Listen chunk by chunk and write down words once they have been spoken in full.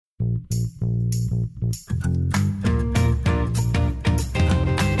Welcome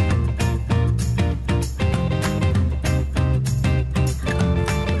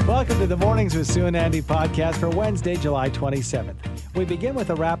to the Mornings with Sue and Andy podcast for Wednesday, July 27th. We begin with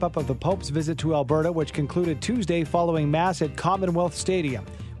a wrap-up of the Pope's visit to Alberta, which concluded Tuesday following Mass at Commonwealth Stadium.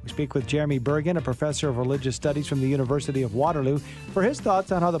 We speak with Jeremy Bergen, a professor of religious studies from the University of Waterloo, for his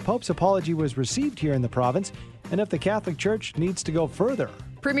thoughts on how the Pope's apology was received here in the province and if the Catholic Church needs to go further.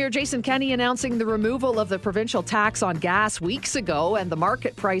 Premier Jason Kenney announcing the removal of the provincial tax on gas weeks ago, and the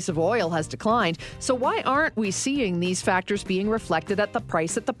market price of oil has declined. So why aren't we seeing these factors being reflected at the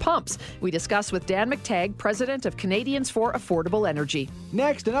price at the pumps? We discuss with Dan McTagg, president of Canadians for Affordable Energy.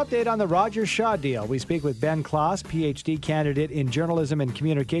 Next, an update on the Rogers Shaw deal. We speak with Ben Klaas, PhD candidate in journalism and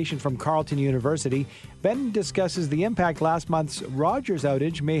communication from Carleton University. Ben discusses the impact last month's Rogers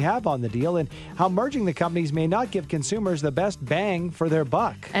outage may have on the deal and how merging the companies may not give consumers the best bang for their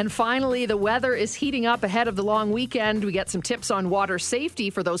buck. And finally, the weather is heating up ahead of the long weekend. We get some tips on water safety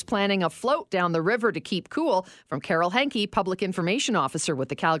for those planning a float down the river to keep cool from Carol Henke, Public Information Officer with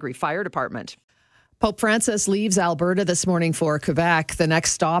the Calgary Fire Department. Pope Francis leaves Alberta this morning for Quebec, the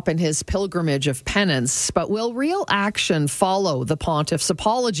next stop in his pilgrimage of penance. But will real action follow the pontiff's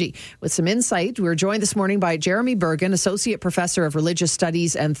apology? With some insight, we're joined this morning by Jeremy Bergen, Associate Professor of Religious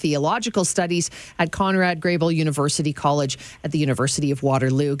Studies and Theological Studies at Conrad Grebel University College at the University of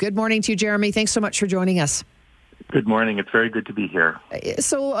Waterloo. Good morning to you, Jeremy. Thanks so much for joining us. Good morning. It's very good to be here.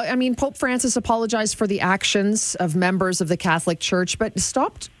 So, Pope Francis apologized for the actions of members of the Catholic Church, but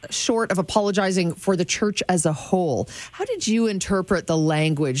stopped short of apologizing for the Church as a whole. How did you interpret the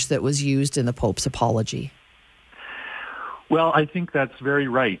language that was used in the Pope's apology? Well, I think that's very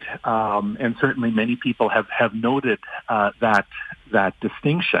right. And certainly many people have noted that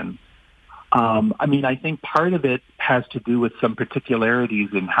distinction. I think part of it has to do with some particularities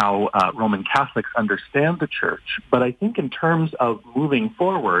in how Roman Catholics understand the Church. But I think in terms of moving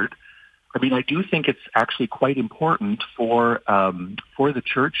forward, I do think it's actually quite important for the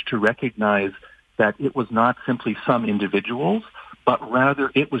Church to recognize that it was not simply some individuals, but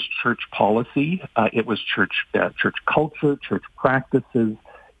rather it was Church policy, it was church culture, Church practices.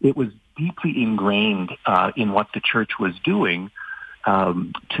 It was deeply ingrained in what the Church was doing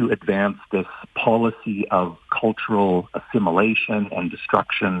to advance this policy of cultural assimilation and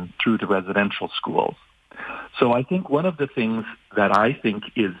destruction through the residential schools. So I think one of the things that I think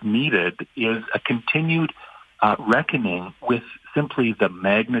is needed is a continued reckoning with simply the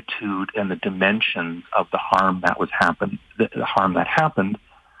magnitude and the dimensions of the harm that happened,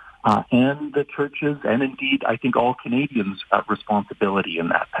 and the Church's, and indeed I think all Canadians' responsibility in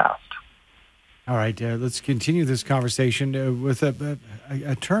that past. All right, let's continue this conversation with a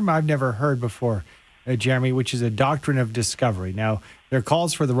term I've never heard before, Jeremy, which is a doctrine of discovery. Now, there are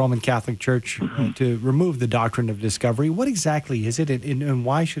calls for the Roman Catholic Church to remove the doctrine of discovery. What exactly is it, and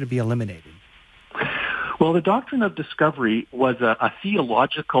why should it be eliminated? Well, the doctrine of discovery was a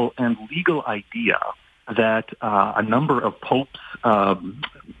theological and legal idea that a number of popes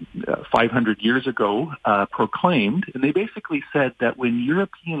 500 years ago proclaimed, and they basically said that when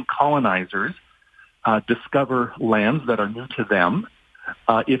European colonizers discover lands that are new to them,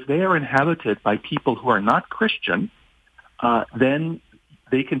 if they are inhabited by people who are not Christian, then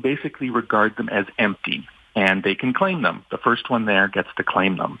they can basically regard them as empty, and they can claim them. The first one there gets to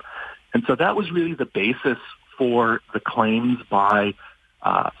claim them. And so that was really the basis for the claims by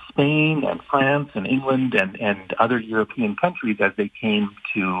Spain and France and England and other European countries as they came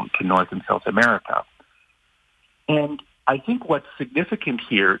to North and South America. And I think what's significant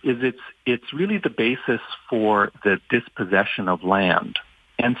here is it's really the basis for the dispossession of land.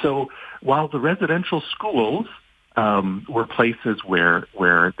 And so while the residential schools were places where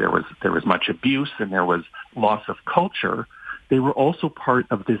there was much abuse and there was loss of culture, they were also part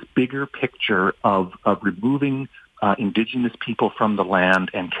of this bigger picture of removing indigenous people from the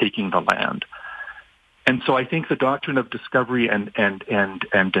land and taking the land. And so I think the doctrine of discovery and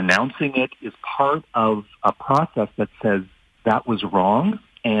denouncing it is part of a process that says that was wrong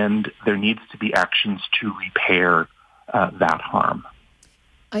and there needs to be actions to repair that harm.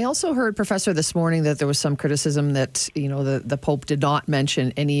 I also heard, Professor, this morning that there was some criticism that, the Pope did not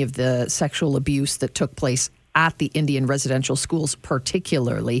mention any of the sexual abuse that took place at the Indian residential schools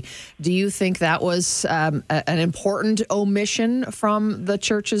particularly. Do you think that was an important omission from the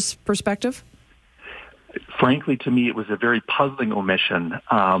Church's perspective? Frankly, to me, it was a very puzzling omission.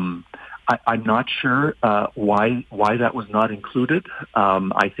 I'm not sure why that was not included.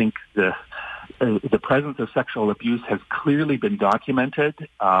 I think the presence of sexual abuse has clearly been documented,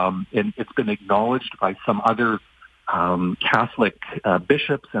 and it's been acknowledged by some other Catholic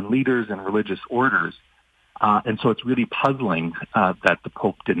bishops and leaders and religious orders. And so it's really puzzling that the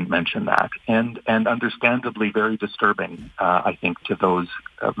Pope didn't mention that, and understandably very disturbing, I think, to those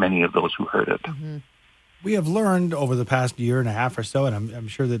many of those who heard it. Mm-hmm. We have learned over the past year and a half or so, and I'm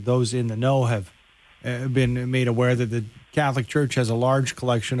sure that those in the know have been made aware that the Catholic Church has a large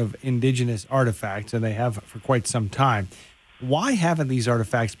collection of Indigenous artifacts, and they have for quite some time. Why haven't these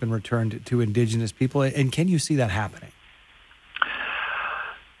artifacts been returned to Indigenous people, and can you see that happening?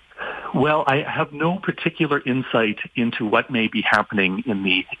 Well, I have no particular insight into what may be happening in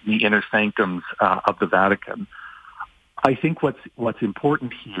the inner sanctums of the Vatican. I think what's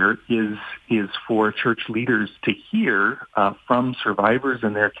important here is for church leaders to hear from survivors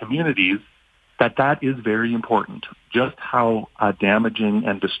and their communities that is very important. Just how damaging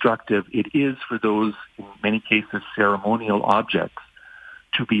and destructive it is for those, in many cases, ceremonial objects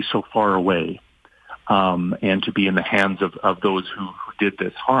to be so far away and to be in the hands of those who did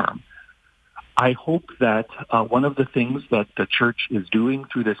this harm. I hope that one of the things that the Church is doing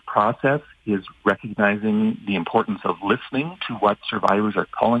through this process is recognizing the importance of listening to what survivors are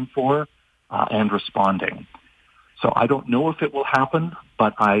calling for and responding. So I don't know if it will happen,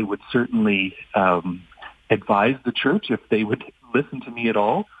 but I would certainly advise the Church, if they would listen to me at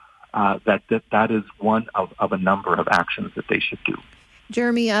all, that is one of a number of actions that they should do.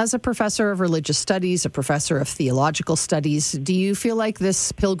 Jeremy, as a professor of religious studies, a professor of theological studies, do you feel like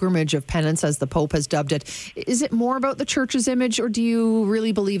this pilgrimage of penance, as the Pope has dubbed it, is it more about the Church's image, or do you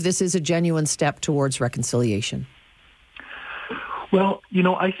really believe this is a genuine step towards reconciliation? Well,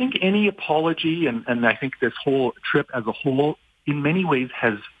 I think any apology, and I think this whole trip as a whole, in many ways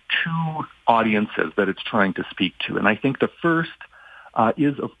has two audiences that it's trying to speak to. And I think the first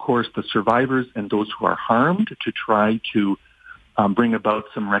is, of course, the survivors and those who are harmed, to try to bring about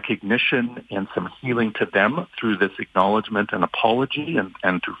some recognition and some healing to them through this acknowledgement and apology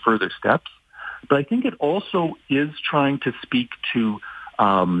and through further steps. But I think it also is trying to speak to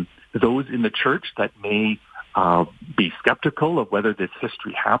those in the Church that may be skeptical of whether this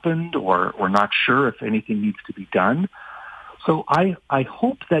history happened or not sure if anything needs to be done. So I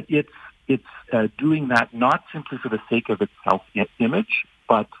hope that it's doing that not simply for the sake of its self-image,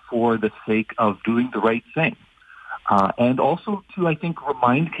 but for the sake of doing the right thing. And also to, I think,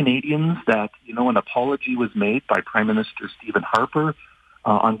 remind Canadians that, an apology was made by Prime Minister Stephen Harper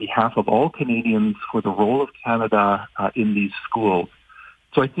on behalf of all Canadians for the role of Canada in these schools.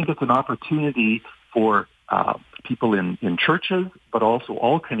 So I think it's an opportunity for people in churches, but also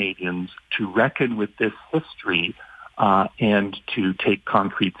all Canadians, to reckon with this history and to take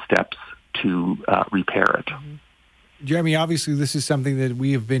concrete steps to repair it. Jeremy, obviously this is something that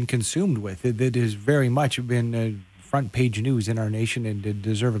we have been consumed with. It has very much been front page news in our nation, and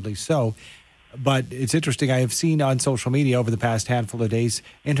deservedly so. But it's interesting, I have seen on social media over the past handful of days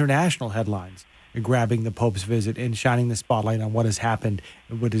international headlines grabbing the Pope's visit and shining the spotlight on what has happened,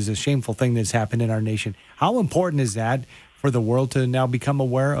 what is a shameful thing that's happened in our nation. How important is that for the world to now become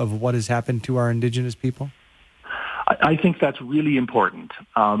aware of what has happened to our Indigenous people? I think that's really important.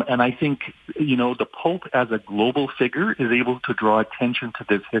 And I think, the Pope as a global figure is able to draw attention to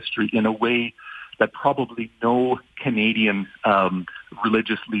this history in a way that probably no Canadian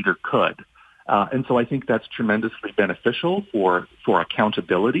religious leader could. And so I think that's tremendously beneficial for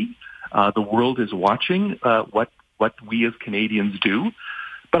accountability. The world is watching what we as Canadians do.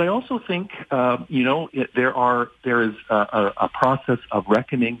 But I also think, there is a process of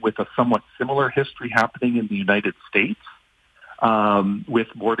reckoning with a somewhat similar history happening in the United States with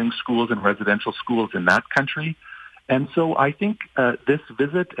boarding schools and residential schools in that country. And so I think this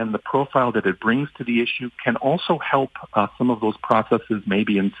visit and the profile that it brings to the issue can also help some of those processes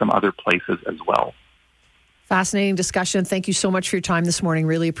maybe in some other places as well. Fascinating discussion. Thank you so much for your time this morning.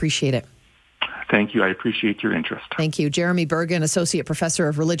 Really appreciate it. Thank you. I appreciate your interest. Thank you. Jeremy Bergen, Associate Professor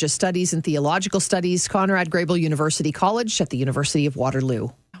of Religious Studies and Theological Studies, Conrad Grebel University College at the University of Waterloo.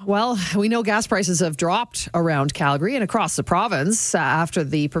 Well, we know gas prices have dropped around Calgary and across the province after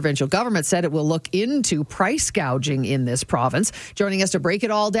the provincial government said it will look into price gouging in this province. Joining us to break it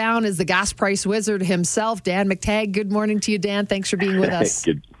all down is the gas price wizard himself, Dan McTagg. Good morning to you, Dan. Thanks for being with us.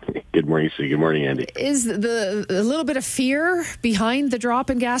 Good morning, Sue. Good morning, Andy. Is a little bit of fear behind the drop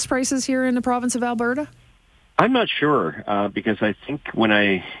in gas prices here in the province of Alberta? I'm not sure because I think when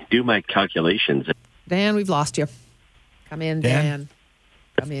I do my calculations... Dan, we've lost you. Come in, Dan.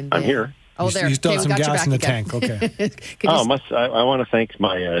 Come in, Dan. I'm here. Oh, there. You still have some got gas in the again. tank. Okay. I want to thank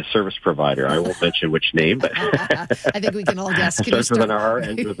my service provider. I won't mention which name, but I think we can all guess. Starts with an R,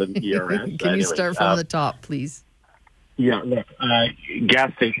 ends with an ERS. Can you start from the top, please? Yeah, look,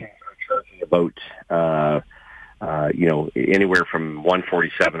 gas stations are charging about anywhere from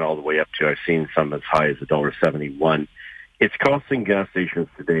 $1.47 all the way up to, I've seen some as high as $1.71. It's costing gas stations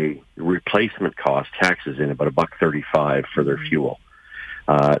today replacement cost taxes in about $1.35 for their fuel.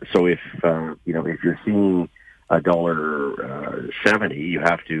 So if you're seeing $1.70, you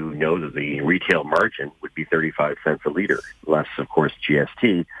have to know that the retail margin would be 35 cents a liter, less of course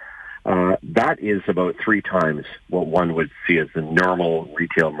GST. That is about 3 times what one would see as the normal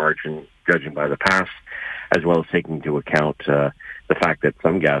retail margin, judging by the past, as well as taking into account the fact that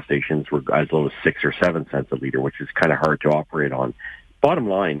some gas stations were as low as 6 or 7 cents a liter, which is kind of hard to operate on. Bottom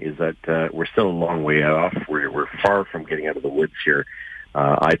line is that we're still a long way off. We're far from getting out of the woods here.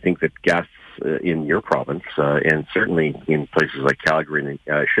 I think that gas in your province, and certainly in places like Calgary,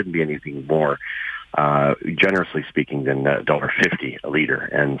 shouldn't be anything more, generously speaking, than $1.50 a liter.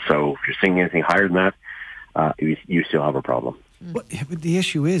 And so if you're seeing anything higher than that, you still have a problem. Well, the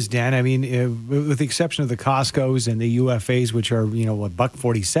issue is, Dan, I mean, with the exception of the Costco's and the UFAs, which are,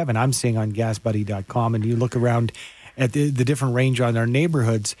 $1.47, I'm seeing on GasBuddy.com, and you look around at the different range on our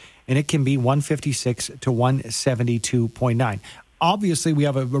neighborhoods, and it can be $1.56 to $1.72.9. Obviously, we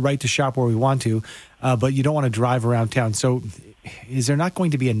have a right to shop where we want to, but you don't want to drive around town. So is there not going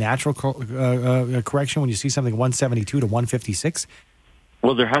to be a natural correction when you see something $1.72 to $1.56?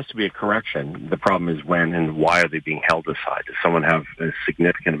 Well, there has to be a correction. The problem is when and why are they being held aside? Does someone have a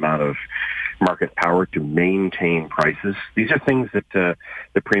significant amount of market power to maintain prices? These are things that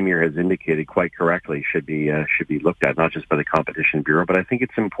the Premier has indicated quite correctly should be looked at, not just by the Competition Bureau, but I think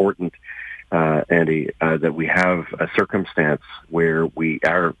it's important, Andy, that we have a circumstance where we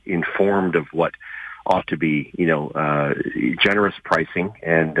are informed of what ought to be, generous pricing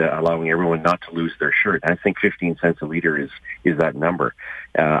and allowing everyone not to lose their shirt. I think 15 cents a liter is that number.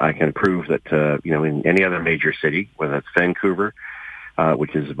 I can prove that, in any other major city, whether it's Vancouver,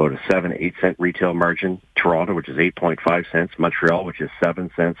 which is about a 7-8 cent retail margin, Toronto, which is 8.5 cents, Montreal, which is 7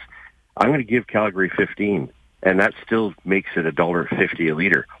 cents. I'm going to give Calgary 15. And that still makes it $1.50 a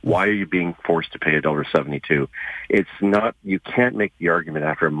liter. Why are you being forced to pay $1.72? It's not, you can't make the argument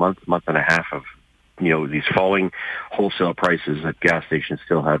after a month and a half of these falling wholesale prices that gas stations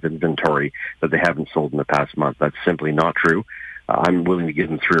still have inventory that they haven't sold in the past month. That's simply not true. I'm willing to give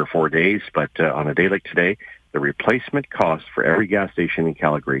them 3 or 4 days, but on a day like today, the replacement cost for every gas station in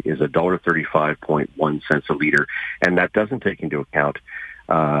Calgary is $1.35.1 cents a liter, and that doesn't take into account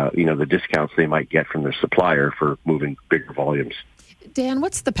the discounts they might get from their supplier for moving bigger volumes. Dan,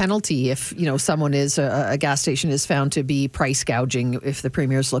 what's the penalty if, someone is a gas station is found to be price gouging, if the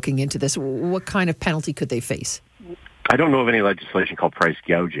Premier is looking into this? What kind of penalty could they face? I don't know of any legislation called price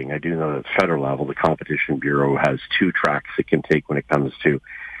gouging. I do know that at the federal level, the Competition Bureau has 2 tracks it can take when it comes to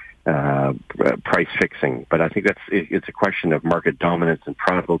price fixing. But I think it's a question of market dominance and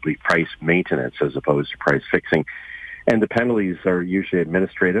probably price maintenance as opposed to price fixing. And the penalties are usually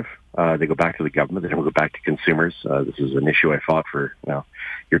administrative. They go back to the government. They don't go back to consumers. This is an issue I fought for.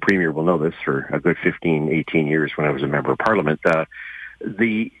 Your Premier will know this, for a good 15, 18 years when I was a member of Parliament.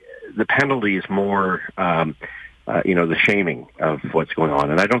 The penalty is more, the shaming of what's going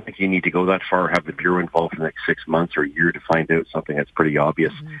on. And I don't think you need to go that far, have the Bureau involved for the next 6 months or a year to find out something that's pretty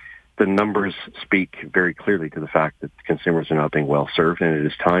obvious. Mm-hmm. The numbers speak very clearly to the fact that consumers are not being well served, and it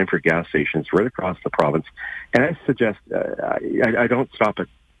is time for gas stations right across the province. And I suggest, I don't stop at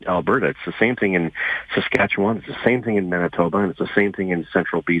Alberta. It's the same thing in Saskatchewan. It's the same thing in Manitoba, and it's the same thing in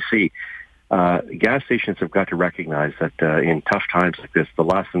central BC. Gas stations have got to recognize that in tough times like this, the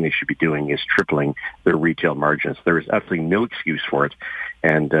last thing they should be doing is tripling their retail margins. There is absolutely no excuse for it.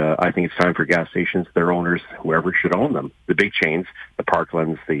 And I think it's time for gas stations, their owners, whoever should own them, the big chains, the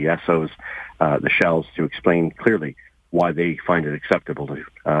Parklands, the Essos, the Shells, to explain clearly why they find it acceptable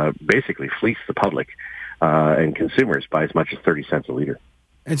to basically fleece the public and consumers by as much as 30 cents a liter.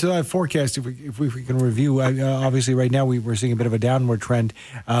 And so that forecast, if we can review, obviously right now we're seeing a bit of a downward trend,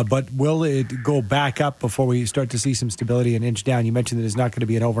 but will it go back up before we start to see some stability and inch down? You mentioned that it's not going to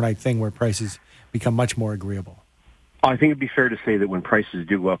be an overnight thing where prices become much more agreeable. I think it'd be fair to say that when prices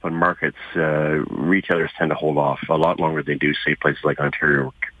do go up on markets, retailers tend to hold off a lot longer than they do, say, places like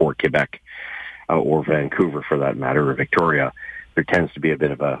Ontario or Quebec or Vancouver, for that matter, or Victoria. There tends to be a bit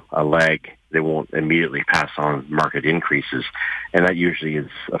of a lag. They won't immediately pass on market increases, and that usually is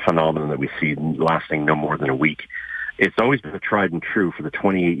a phenomenon that we see lasting no more than a week. It's always been a tried and true for the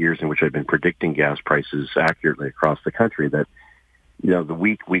 28 years in which I've been predicting gas prices accurately across the country that the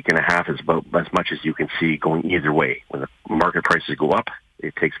week and a half is about as much as you can see going either way. When the market prices go up,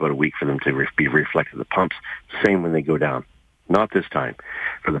 it takes about a week for them to be reflected at the pumps. Same when they go down. Not this time.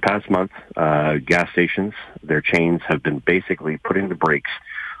 For the past month, gas stations, their chains have been basically putting the brakes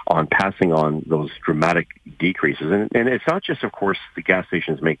on passing on those dramatic decreases. And it's not just, of course, the gas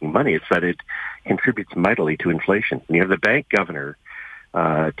stations making money. It's that it contributes mightily to inflation. And you have the bank governor,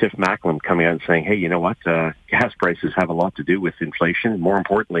 Tiff Macklem, coming out and saying, hey, you know what? Gas prices have a lot to do with inflation. More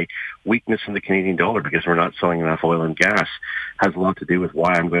importantly, weakness in the Canadian dollar because we're not selling enough oil and gas has a lot to do with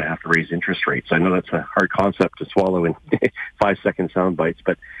why I'm going to have to raise interest rates. I know that's a hard concept to swallow in 5-second sound bites,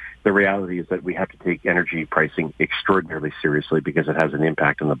 but the reality is that we have to take energy pricing extraordinarily seriously because it has an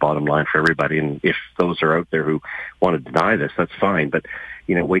impact on the bottom line for everybody. And if those are out there who want to deny this, that's fine. But,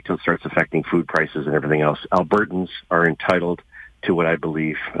 wait till it starts affecting food prices and everything else. Albertans are entitled to what I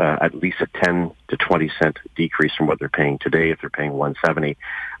believe at least a 10 to 20 cent decrease from what they're paying today. If they're paying $1.70,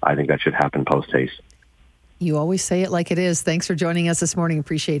 I think that should happen post-haste. You always say it like it is. Thanks for joining us this morning.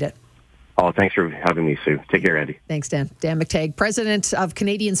 Appreciate it. Oh, thanks for having me, Sue. Take care, Andy. Thanks, Dan. Dan McTeague, president of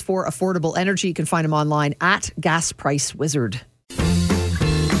Canadians for Affordable Energy. You can find him online at Gas Price Wizard.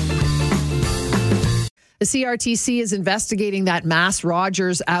 The CRTC is investigating that mass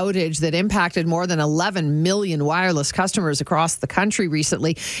Rogers outage that impacted more than 11 million wireless customers across the country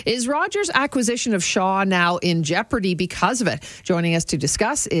recently. Is Rogers' acquisition of Shaw now in jeopardy because of it? Joining us to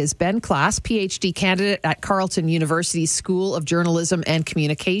discuss is Ben Klass, PhD candidate at Carleton University School of Journalism and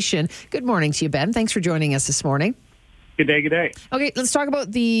Communication. Good morning to you, Ben. Thanks for joining us this morning. Good day, good day. Okay, let's talk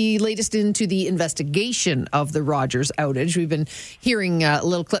about the latest into the investigation of the Rogers outage. We've been hearing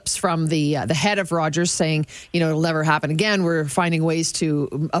little clips from the head of Rogers saying, it'll never happen again. We're finding ways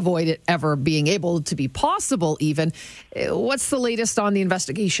to avoid it ever being able to be possible even. What's the latest on the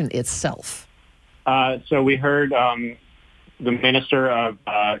investigation itself? So we heard the Minister of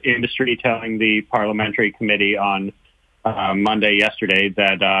Industry telling the Parliamentary Committee on Monday yesterday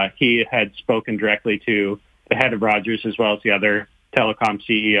that he had spoken directly to the head of Rogers as well as the other telecom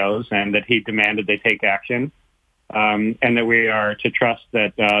CEOs, and that he demanded they take action, and that we are to trust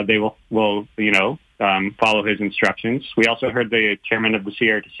that they will follow his instructions. We also heard the chairman of the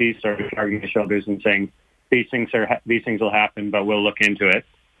CRTC start shrugging his shoulders and saying these things will happen, but we'll look into it.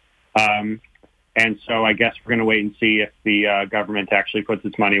 And so I guess we're going to wait and see if the government actually puts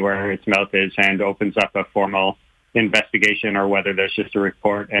its money where its mouth is and opens up a formal investigation, or whether there's just a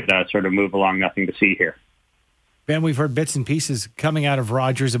report and sort of move along, nothing to see here. Ben, we've heard bits and pieces coming out of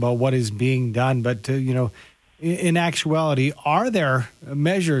Rogers about what is being done, but, in actuality, are there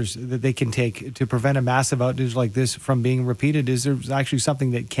measures that they can take to prevent a massive outage like this from being repeated? Is there actually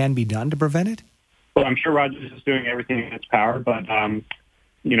something that can be done to prevent it? Well, I'm sure Rogers is doing everything in its power, but,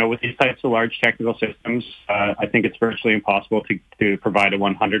 with these types of large technical systems, I think it's virtually impossible to provide a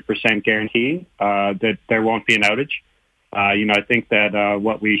 100% guarantee that there won't be an outage. I think that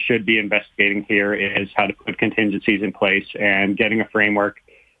what we should be investigating here is how to put contingencies in place and getting a framework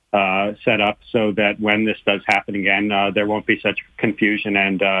set up so that when this does happen again, there won't be such confusion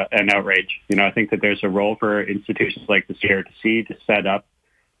and outrage. I think that there's a role for institutions like the CRTC to set up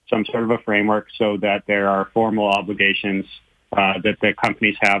some sort of a framework so that there are formal obligations that the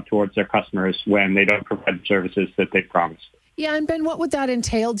companies have towards their customers when they don't provide the services that they promised. Yeah, and Ben, what would that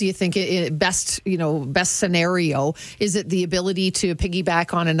entail? Do you think best scenario? Is it the ability to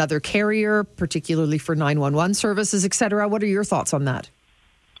piggyback on another carrier, particularly for 911 services, et cetera? What are your thoughts on that?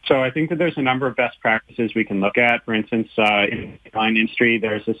 So I think that there's a number of best practices we can look at. For instance, in the airline industry,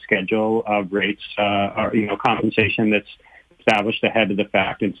 there's a schedule of rates, compensation that's established ahead of the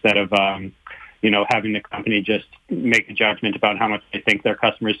fact instead of, having the company just make a judgment about how much they think their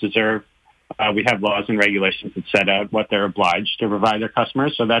customers deserve. We have laws and regulations that set out what they're obliged to provide their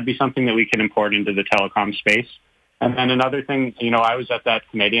customers. So that'd be something that we can import into the telecom space. And then another thing, I was at that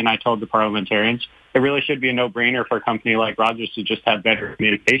committee and I told the parliamentarians, it really should be a no-brainer for a company like Rogers to just have better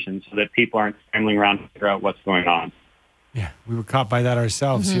communication so that people aren't scrambling around to figure out what's going on. Yeah, we were caught by that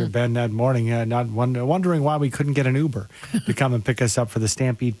ourselves here, Ben, that morning, wondering why we couldn't get an Uber to come and pick us up for the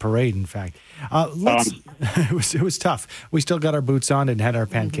Stampede Parade, in fact. It was tough. We still got our boots on and had our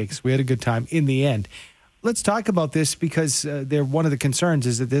pancakes. We had a good time in the end. Let's talk about this because one of the concerns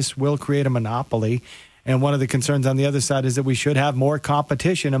is that this will create a monopoly. And one of the concerns on the other side is that we should have more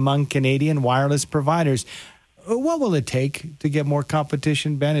competition among Canadian wireless providers. What will it take to get more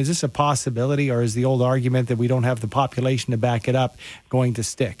competition, Ben? Is this a possibility, or is the old argument that we don't have the population to back it up going to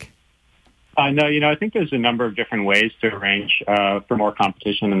stick? No, I think there's a number of different ways to arrange for more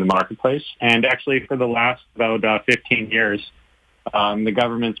competition in the marketplace. And actually, for the last about 15 years, the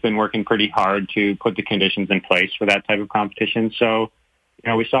government's been working pretty hard to put the conditions in place for that type of competition. So,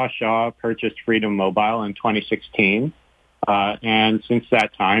 we saw Shaw purchase Freedom Mobile in 2016. And since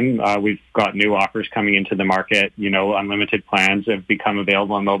that time, we've got new offers coming into the market. Unlimited plans have become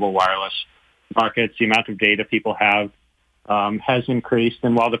available in mobile wireless markets. The amount of data people have has increased.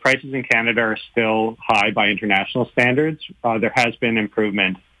 And while the prices in Canada are still high by international standards, there has been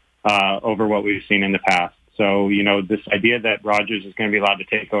improvement over what we've seen in the past. So, this idea that Rogers is going to be allowed to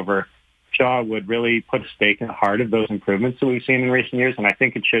take over Shaw would really put a stake in the heart of those improvements that we've seen in recent years, and I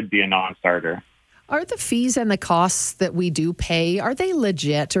think it should be a non-starter. Are the fees and the costs that we do pay, are they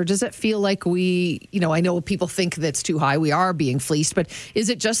legit, or does it feel like we, I know people think that's too high, we are being fleeced, but is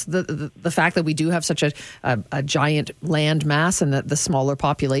it just the fact that we do have such a giant land mass and that the smaller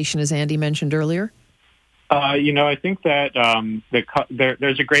population, as Andy mentioned earlier? I think that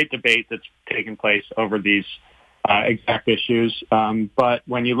there's a great debate that's taken place over these exact issues. But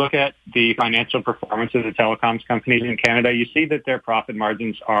when you look at the financial performance of the telecoms companies in Canada, you see that their profit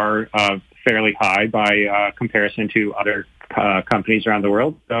margins are fairly high by comparison to other companies around the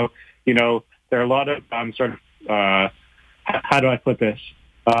world. So, there are a lot of how do I put this?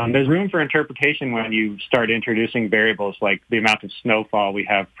 There's room for interpretation when you start introducing variables like the amount of snowfall we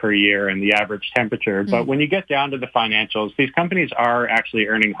have per year and the average temperature. But when you get down to the financials, these companies are actually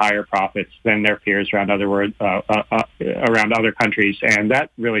earning higher profits than their peers around around other countries. And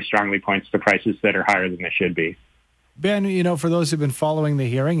that really strongly points to prices that are higher than they should be. Ben, for those who've been following the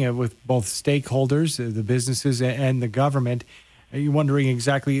hearing with both stakeholders, the businesses and the government, are you wondering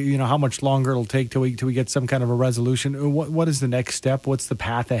exactly, how much longer it'll take till we get some kind of a resolution? What is the next step? What's the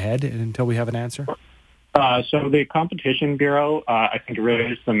path ahead until we have an answer? So the Competition Bureau, I think it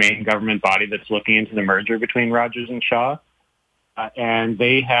really is the main government body that's looking into the merger between Rogers and Shaw. And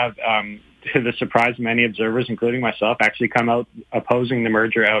they have, to the surprise of many observers, including myself, actually come out opposing the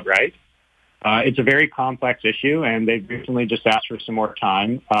merger outright. It's a very complex issue, and they've recently just asked for some more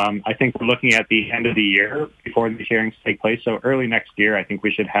time. I think we're looking at the end of the year before the hearings take place. So early next year, I think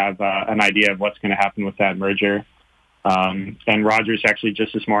we should have an idea of what's going to happen with that merger. And Rogers actually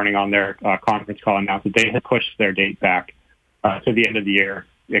just this morning on their conference call announced that they had pushed their date back to the end of the year,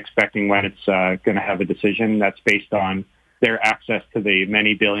 expecting when it's going to have a decision that's based on their access to the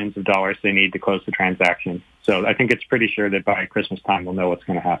many billions of dollars they need to close the transaction. So I think it's pretty sure that by Christmas time, we'll know what's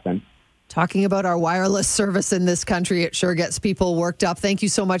going to happen. Talking about our wireless service in this country, it sure gets people worked up. Thank you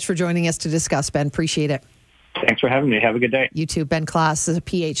so much for joining us to discuss, Ben. Appreciate it. Thanks for having me. Have a good day. You too. Ben Klass is a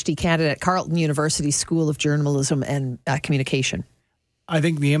PhD candidate at Carleton University School of Journalism and Communication. I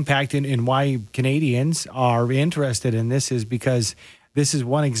think the impact in why Canadians are interested in this is because this is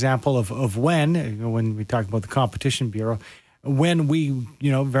one example of when we talk about the Competition Bureau, when we,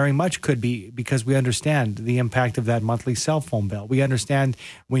 very much could be, because we understand the impact of that monthly cell phone bill. We understand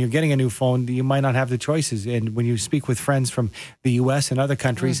when you're getting a new phone, you might not have the choices. And when you speak with friends from the U.S. and other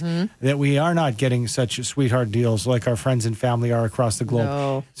countries, that we are not getting such sweetheart deals like our friends and family are across the globe.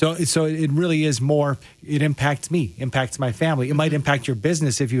 No. So it really is more, it impacts me, impacts my family. It might impact your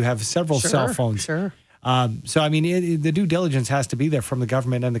business if you have several cell phones. Sure. The due diligence has to be there from the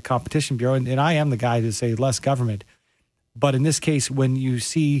government and the Competition Bureau. And I am the guy to say less government. But in this case, when you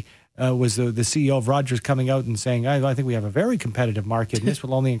see was the CEO of Rogers coming out and saying, I think we have a very competitive market and this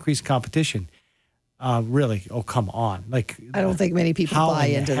will only increase competition. Really? Oh, come on. I don't think many people buy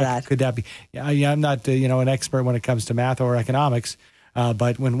into that. Could that be? I'm not, an expert when it comes to math or economics.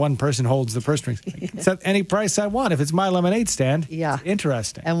 But when one person holds the purse strings, set any price I want. If it's my lemonade stand, it's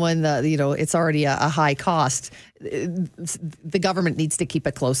interesting. And when it's already a high cost, the government needs to keep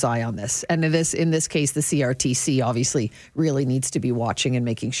a close eye on this. And in this case, the CRTC obviously really needs to be watching and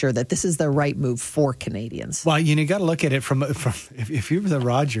making sure that this is the right move for Canadians. Well, you got to look at it from if you were the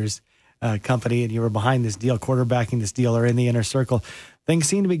Rogers company and you were behind this deal, quarterbacking this deal, or in the inner circle. Things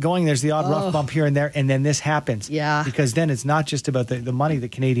seem to be going. There's the odd rough bump here and there, and then this happens. Yeah. Because then it's not just about the money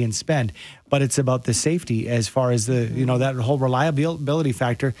that Canadians spend, but it's about the safety as far as the that whole reliability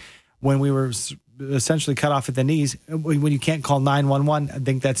factor. When we were essentially cut off at the knees, when you can't call 911, I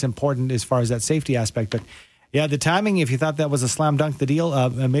think that's important as far as that safety aspect. But yeah, the timing, if you thought that was a slam dunk, the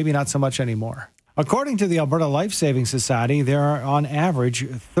deal, maybe not so much anymore. According to the Alberta Life Saving Society, there are on average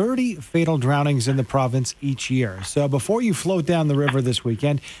 30 fatal drownings in the province each year. So before you float down the river this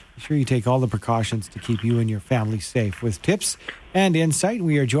weekend, be sure you take all the precautions to keep you and your family safe. With tips and insight,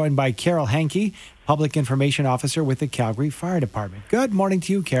 we are joined by Carol Henke, Public Information Officer with the Calgary Fire Department. Good morning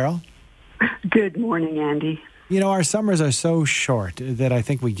to you, Carol. Good morning, Andy. Our summers are so short that I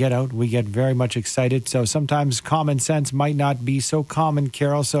think we get out, we get very much excited. So sometimes common sense might not be so common,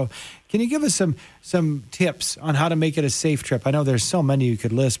 Carol. So can you give us some tips on how to make it a safe trip? I know there's so many you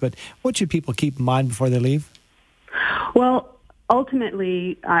could list, but what should people keep in mind before they leave? Well,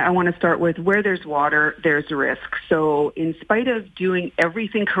 ultimately, I want to start with where there's water, there's risk. So in spite of doing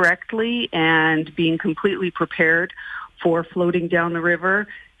everything correctly and being completely prepared for floating down the river,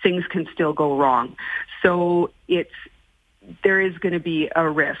 things can still go wrong. So it's there is going to be a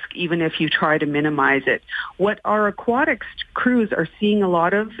risk, even if you try to minimize it. What our aquatics crews are seeing a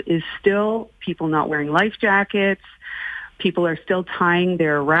lot of is still people not wearing life jackets. People are still tying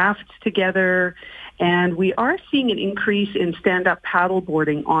their rafts together. And we are seeing an increase in stand-up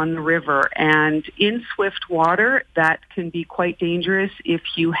paddleboarding on the river. And in swift water, that can be quite dangerous if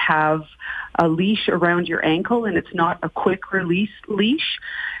you have a leash around your ankle and it's not a quick release leash.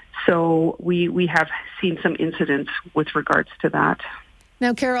 So we have seen some incidents with regards to that.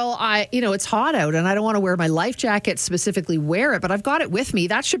 Now, Carol, it's hot out and I don't want to wear my life jacket, specifically wear it, but I've got it with me.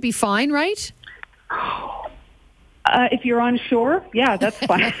 That should be fine, right? If you're on shore, yeah, that's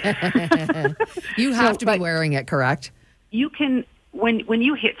fine. You have to be wearing it, correct? You can, when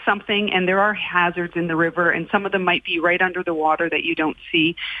you hit something, and there are hazards in the river, and some of them might be right under the water that you don't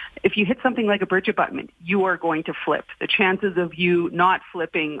see. If you hit something like a bridge abutment, you are going to flip. The chances of you not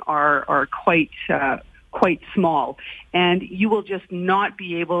flipping are quite small, and you will just not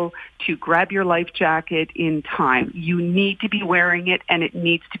be able to grab your life jacket in time. You need to be wearing it, and it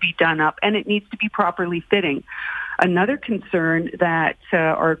needs to be done up, and it needs to be properly fitting. Another concern that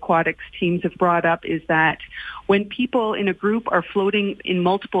our aquatics teams have brought up is that when people in a group are floating in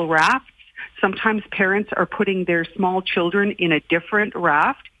multiple rafts, sometimes parents are putting their small children in a different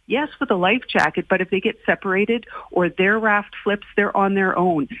raft, yes, with a life jacket, but if they get separated or their raft flips, they're on their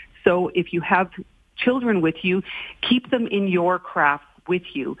own. So if you have children with you, keep them in your craft with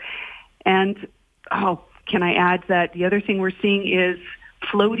you. And, can I add that the other thing we're seeing is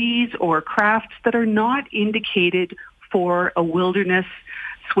floaties or crafts that are not indicated for a wilderness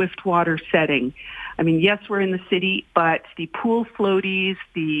swift water setting. I mean, yes, we're in the city, but the pool floaties,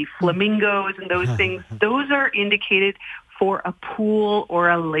 the flamingos and those things, those are indicated for a pool or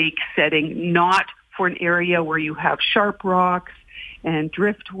a lake setting, not for an area where you have sharp rocks and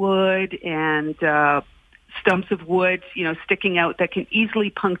driftwood and stumps of wood, sticking out that can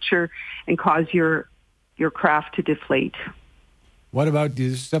easily puncture and cause your craft to deflate. What about,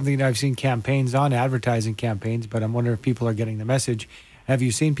 this is something that I've seen campaigns on, advertising campaigns, but I'm wondering if people are getting the message. Have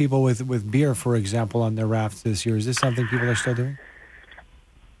you seen people with beer, for example, on their rafts this year? Is this something people are still doing?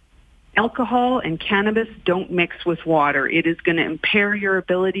 Alcohol and cannabis don't mix with water. It is going to impair your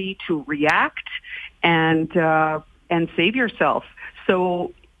ability to react and save yourself.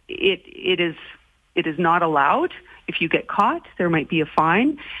 So it is not allowed. If you get caught, there might be a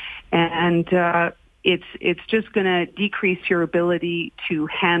fine. And it's just going to decrease your ability to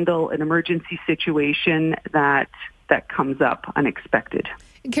handle an emergency situation that comes up unexpected.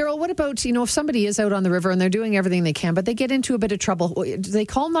 Carol, what about, if somebody is out on the river and they're doing everything they can, but they get into a bit of trouble, do they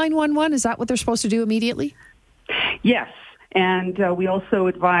call 911? Is that what they're supposed to do immediately? Yes. And we also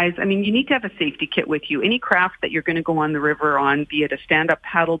advise, you need to have a safety kit with you. Any craft that you're going to go on the river on, be it a stand-up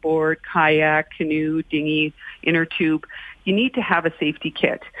paddleboard, kayak, canoe, dinghy, inner tube, you need to have a safety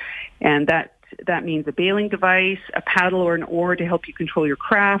kit. And that means a bailing device, a paddle or an oar to help you control your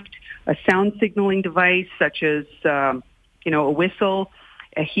craft, a sound signaling device such as, a whistle,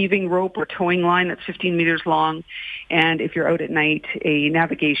 a heaving rope or towing line that's 15 meters long, and if you're out at night, a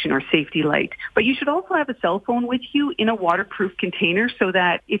navigation or safety light. But you should also have a cell phone with you in a waterproof container so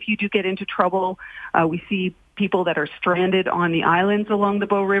that if you do get into trouble, we see people that are stranded on the islands along the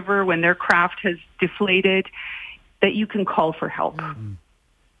Bow River when their craft has deflated, that you can call for help. Mm-hmm.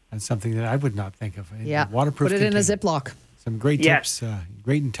 That's something that I would not think of. Yeah, waterproof put it container. in a Ziploc. Some great tips,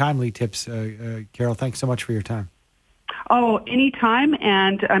 great and timely tips. Carol, thanks so much for your time. Oh, anytime.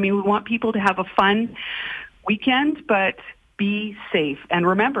 And, we want people to have a fun weekend, but be safe. And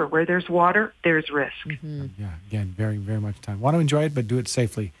remember, where there's water, there's risk. Mm-hmm. Yeah, again, very, very much time. Want to enjoy it, but do it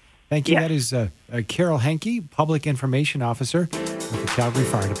safely. Thank you. That is Carol Henke, Public Information Officer with the Calgary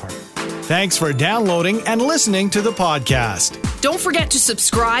Fire Department. Thanks for downloading and listening to the podcast. Don't forget to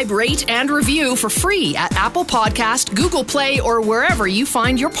subscribe, rate, and review for free at Apple Podcast, Google Play, or wherever you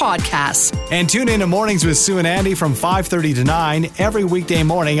find your podcasts. And tune in to Mornings with Sue and Andy from 5:30 to 9 every weekday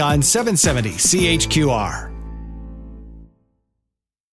morning on 770 CHQR.